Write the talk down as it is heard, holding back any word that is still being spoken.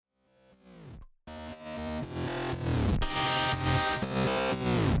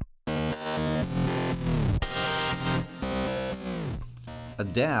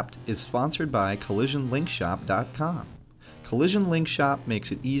Adapt is sponsored by CollisionLinkShop.com. Collision Link Shop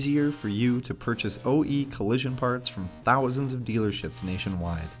makes it easier for you to purchase OE collision parts from thousands of dealerships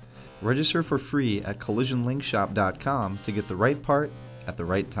nationwide. Register for free at CollisionLinkShop.com to get the right part at the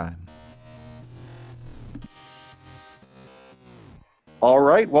right time. All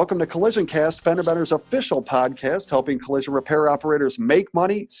right, welcome to Collision Cast, Fender Bender's official podcast, helping collision repair operators make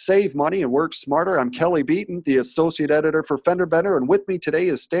money, save money, and work smarter. I'm Kelly Beaton, the associate editor for Fender Bender, and with me today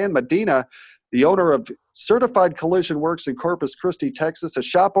is Stan Medina, the owner of Certified Collision Works in Corpus Christi, Texas, a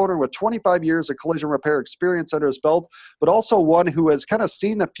shop owner with 25 years of collision repair experience under his belt, but also one who has kind of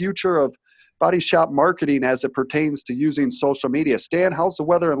seen the future of body shop marketing as it pertains to using social media. Stan, how's the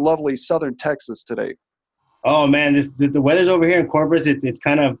weather in lovely southern Texas today? Oh man, the weather's over here in Corpus. It's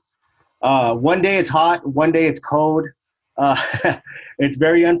kind of one day it's hot, one day it's cold. It's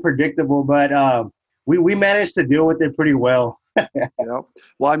very unpredictable, but we managed to deal with it pretty well. Yeah.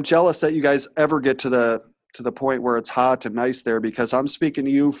 Well, I'm jealous that you guys ever get to the point where it's hot and nice there, because I'm speaking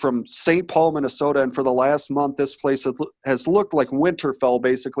to you from St. Paul, Minnesota, and for the last month, this place has looked like Winterfell,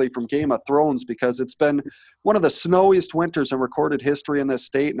 basically from Game of Thrones, because it's been one of the snowiest winters in recorded history in this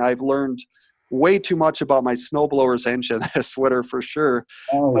state, and I've learned way too much about my snowblower's engine this winter for sure.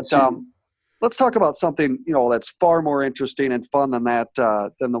 Oh, but let's talk about something that's far more interesting and fun than that,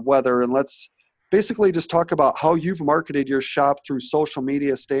 than the weather, and let's basically just talk about how you've marketed your shop through social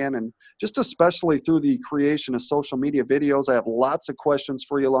media, Stan, and just especially through the creation of social media videos. I have lots of questions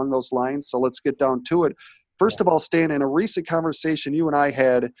for you along those lines, so let's get down to it. First of all, Stan, in a recent conversation you and I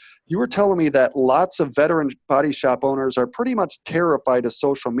had, you were telling me that lots of veteran body shop owners are pretty much terrified of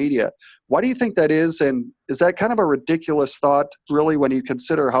social media. Why do you think that is? And is that kind of a ridiculous thought, really, when you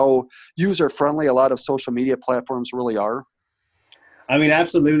consider how user-friendly a lot of social media platforms really are? I mean,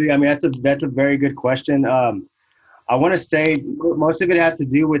 absolutely. I mean, that's a very good question. I want to say most of it has to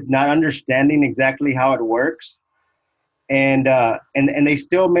do with not understanding exactly how it works. And they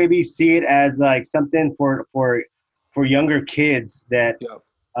still maybe see it as like something for younger kids that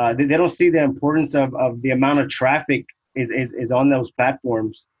they don't see the importance of the amount of traffic is on those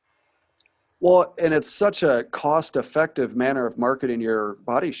platforms. Well, and it's such a cost-effective manner of marketing your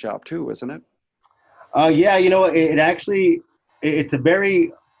body shop too, isn't it? Yeah, it actually it's a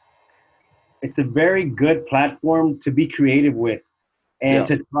very good platform to be creative with and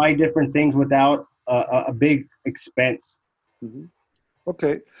to try different things without a big expense. Mm-hmm.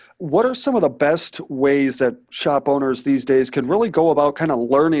 Okay. What are some of the best ways that shop owners these days can really go about kind of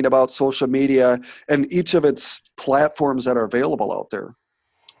learning about social media and each of its platforms that are available out there?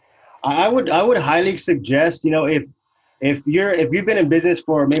 I would highly suggest, if you've been in business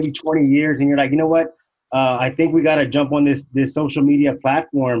for maybe 20 years and you're like, you know what, I think we got to jump on this social media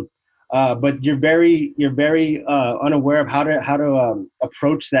platform, but you're very unaware of how to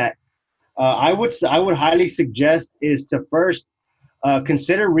approach that. I would highly suggest is to first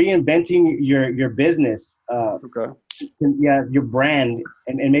consider reinventing your business. Okay. Your brand,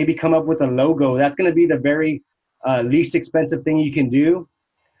 and maybe come up with a logo. That's going to be the very least expensive thing you can do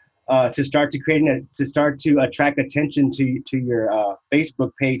to start to attract attention to your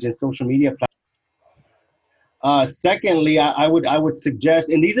Facebook page and social media platforms. Secondly, I would suggest,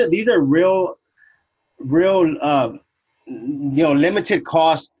 and these are real limited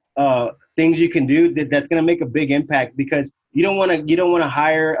cost things you can do that's going to make a big impact, because you don't want to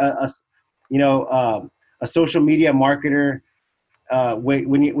hire a social media marketer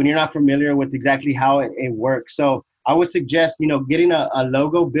when you're not familiar with exactly how it works. So I would suggest getting a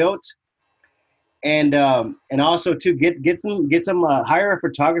logo built, and also to get some hire a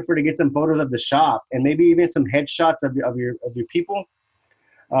photographer to get some photos of the shop, and maybe even some headshots of your people.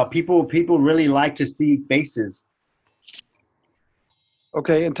 People really like to see faces.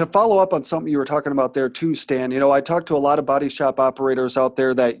 Okay, and to follow up on something you were talking about there too, Stan, I talked to a lot of body shop operators out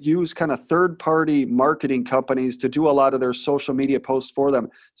there that use kind of third-party marketing companies to do a lot of their social media posts for them.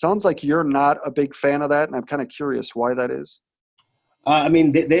 Sounds like you're not a big fan of that, and I'm kind of curious why that is. I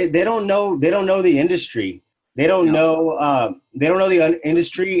mean, they don't know the industry. They don't know the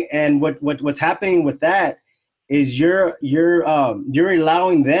industry, and what's happening with that is you're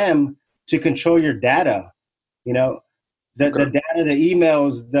allowing them to control your data. The data, the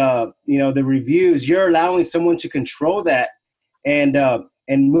emails, the reviews. You're allowing someone to control that, and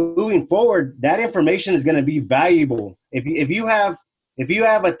moving forward, that information is going to be valuable. If you have 50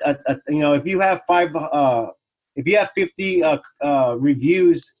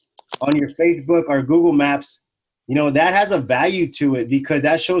 reviews on your Facebook or Google Maps, that has a value to it, because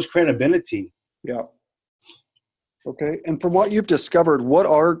that shows credibility. Yeah. Okay. And from what you've discovered, what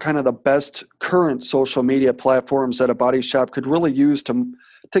are kind of the best current social media platforms that a body shop could really use to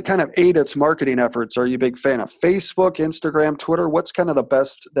kind of aid its marketing efforts? Are you a big fan of Facebook, Instagram, Twitter? What's kind of the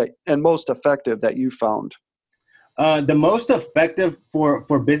best that and most effective that you found? The most effective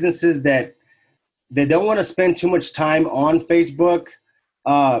for businesses that they don't want to spend too much time on Facebook,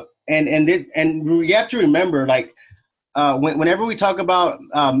 and you have to remember, like, whenever we talk about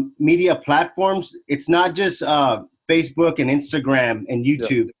media platforms, it's not just Facebook and Instagram and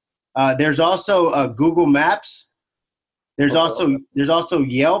YouTube. There's also Google Maps. There's also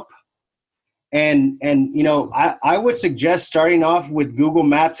Yelp, and I would suggest starting off with Google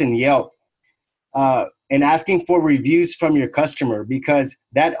Maps and Yelp, and asking for reviews from your customer, because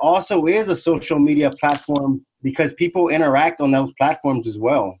that also is a social media platform, because people interact on those platforms as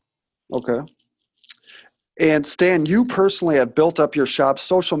well. Okay. And Stan, you personally have built up your shop's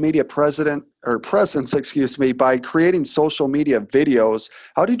social media presence, by creating social media videos.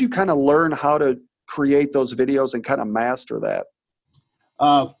 How did you kind of learn how to create those videos and kind of master that?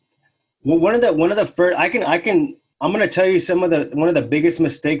 Well, one of the first, I'm going to tell you one of the biggest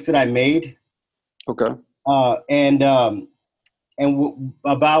mistakes that I made. Okay. About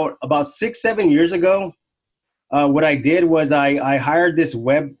 6-7 years ago, what I did was I hired this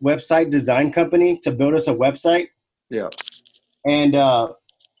website design company to build us a website. Yeah. And I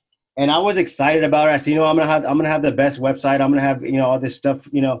was excited about it. I said, I'm gonna have the best website. I'm gonna have all this stuff,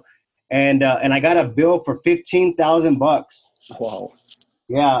 and I got a bill for $15,000. Wow.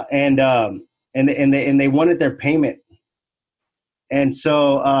 Yeah, and they wanted their payment, and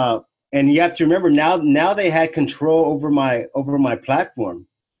so and you have to remember, now they had control over my platform.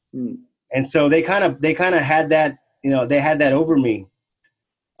 And so they kind of had that, they had that over me.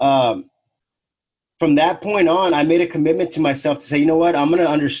 From that point on, I made a commitment to myself to say, you know what, I'm going to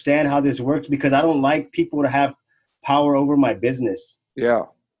understand how this works, because I don't like people to have power over my business. Yeah.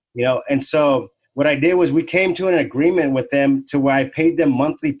 And so what I did was we came to an agreement with them to where I paid them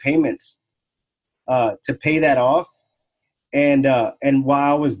monthly payments to pay that off. And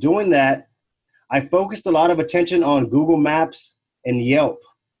while I was doing that, I focused a lot of attention on Google Maps and Yelp.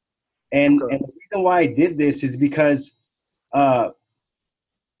 And the reason why I did this is because to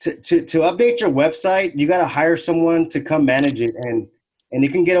update your website, you got to hire someone to come manage it. And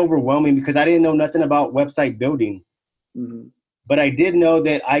it can get overwhelming, because I didn't know nothing about website building. Mm-hmm. But I did know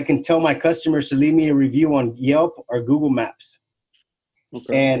that I can tell my customers to leave me a review on Yelp or Google Maps.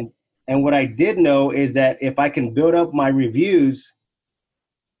 Okay. And what I did know is that if I can build up my reviews,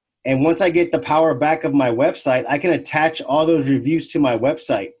 and once I get the power back of my website, I can attach all those reviews to my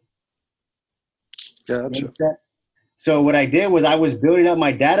website. Gotcha. So what I did was I was building up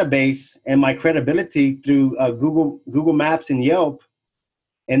my database and my credibility through Google Maps and Yelp.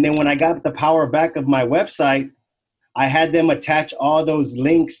 And then when I got the power back of my website, I had them attach all those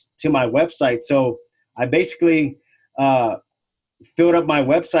links to my website. So I basically filled up my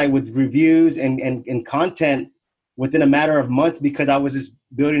website with reviews and content within a matter of months, because I was just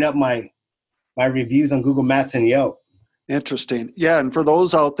building up my reviews on Google Maps and Yelp. Interesting. Yeah. And for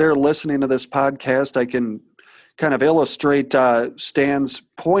those out there listening to this podcast, I can kind of illustrate Stan's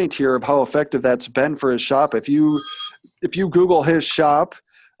point here of how effective that's been for his shop. If you Google his shop,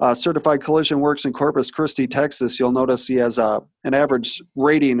 Certified Collision Works in Corpus Christi, Texas, you'll notice he has an average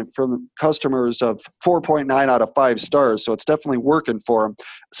rating from customers of 4.9 out of 5 stars. So it's definitely working for him.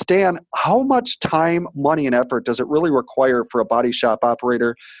 Stan, how much time, money, and effort does it really require for a body shop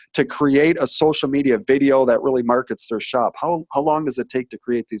operator to create a social media video that really markets their shop? How long does it take to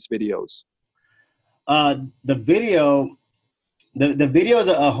create these videos? The video is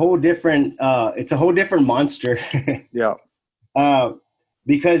a whole different, it's a whole different monster. Yeah.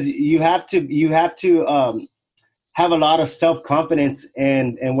 Because you have to have a lot of self-confidence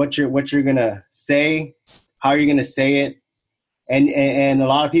in what you're gonna say, how you're gonna say it, and a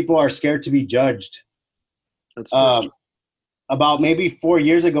lot of people are scared to be judged. That's true. About maybe 4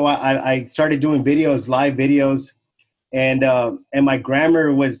 years ago, I started doing live videos, and my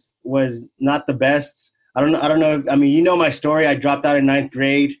grammar was not the best. I don't know. I mean, my story. I dropped out in 9th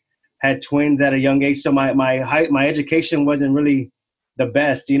grade, had twins at a young age, so my education wasn't really the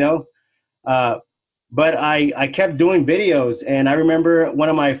best, but I kept doing videos. And I remember one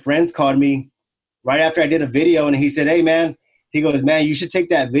of my friends called me right after I did a video, and he said, "Hey man," he goes, "Man, you should take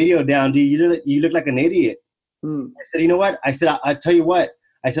that video down, dude. You look like an idiot." I said, "You know what?" I said, "I'll tell you what."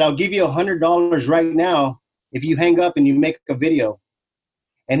 I said, "I'll give you $100 right now if you hang up and you make a video."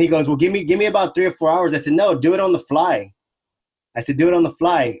 And he goes, "Well, give me about 3 or 4 hours." I said, "No, do it on the fly." I said, "Do it on the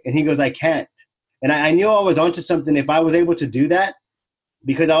fly." And he goes, "I can't." And I knew I was onto something if I was able to do that,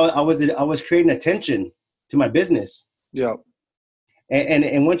 because I was creating attention to my business. Yeah.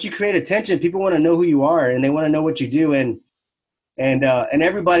 And once you create attention, people want to know who you are and they want to know what you do. And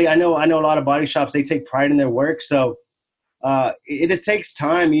everybody, I know a lot of body shops, they take pride in their work. So it just takes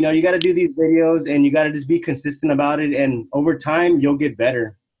time. You know, you got to do these videos and you got to just be consistent about it. And over time, you'll get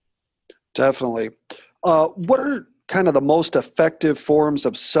better. Definitely. What are kind of the most effective forms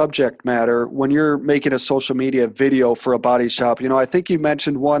of subject matter when you're making a social media video for a body shop? You know, I think you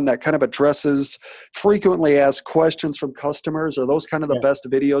mentioned one that kind of addresses frequently asked questions from customers. Are those kind of the best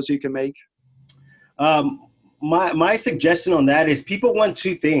videos you can make? My suggestion on that is people want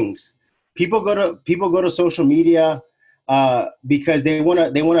two things. People go to social media because they want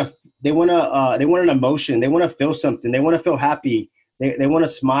an emotion. They want to feel something. They want to feel happy. They want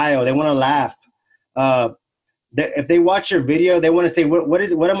to smile. They want to laugh. If they watch your video, they want to say,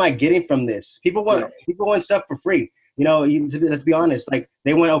 what am I getting from this? People want stuff for free. You know, let's be honest. Like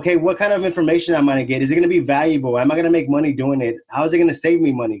they want, okay, what kind of information am I going to get? Is it going to be valuable? Am I going to make money doing it? How is it going to save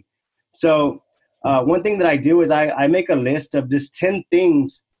me money? So one thing that I do is I make a list of just 10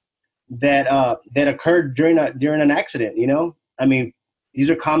 things that occurred during an accident. You know, I mean, these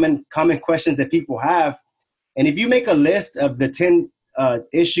are common questions that people have. And if you make a list of the 10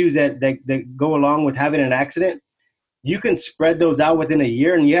 issues that go along with having an accident, you can spread those out within a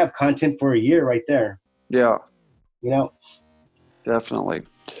year and you have content for a year right there. Yeah. You know? Definitely.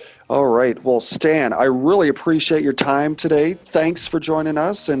 All right. Well, Stan, I really appreciate your time today. Thanks for joining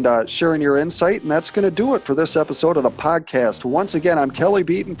us and sharing your insight. And that's going to do it for this episode of the podcast. Once again, I'm Kelly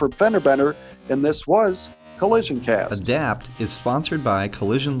Beaton from Fender Bender, and this was Collision Cast. Adapt is sponsored by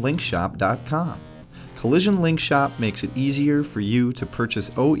CollisionLinkShop.com. Collision Link Shop makes it easier for you to purchase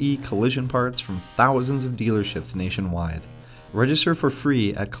OE collision parts from thousands of dealerships nationwide. Register for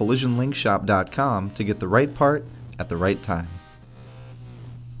free at CollisionLinkShop.com to get the right part at the right time.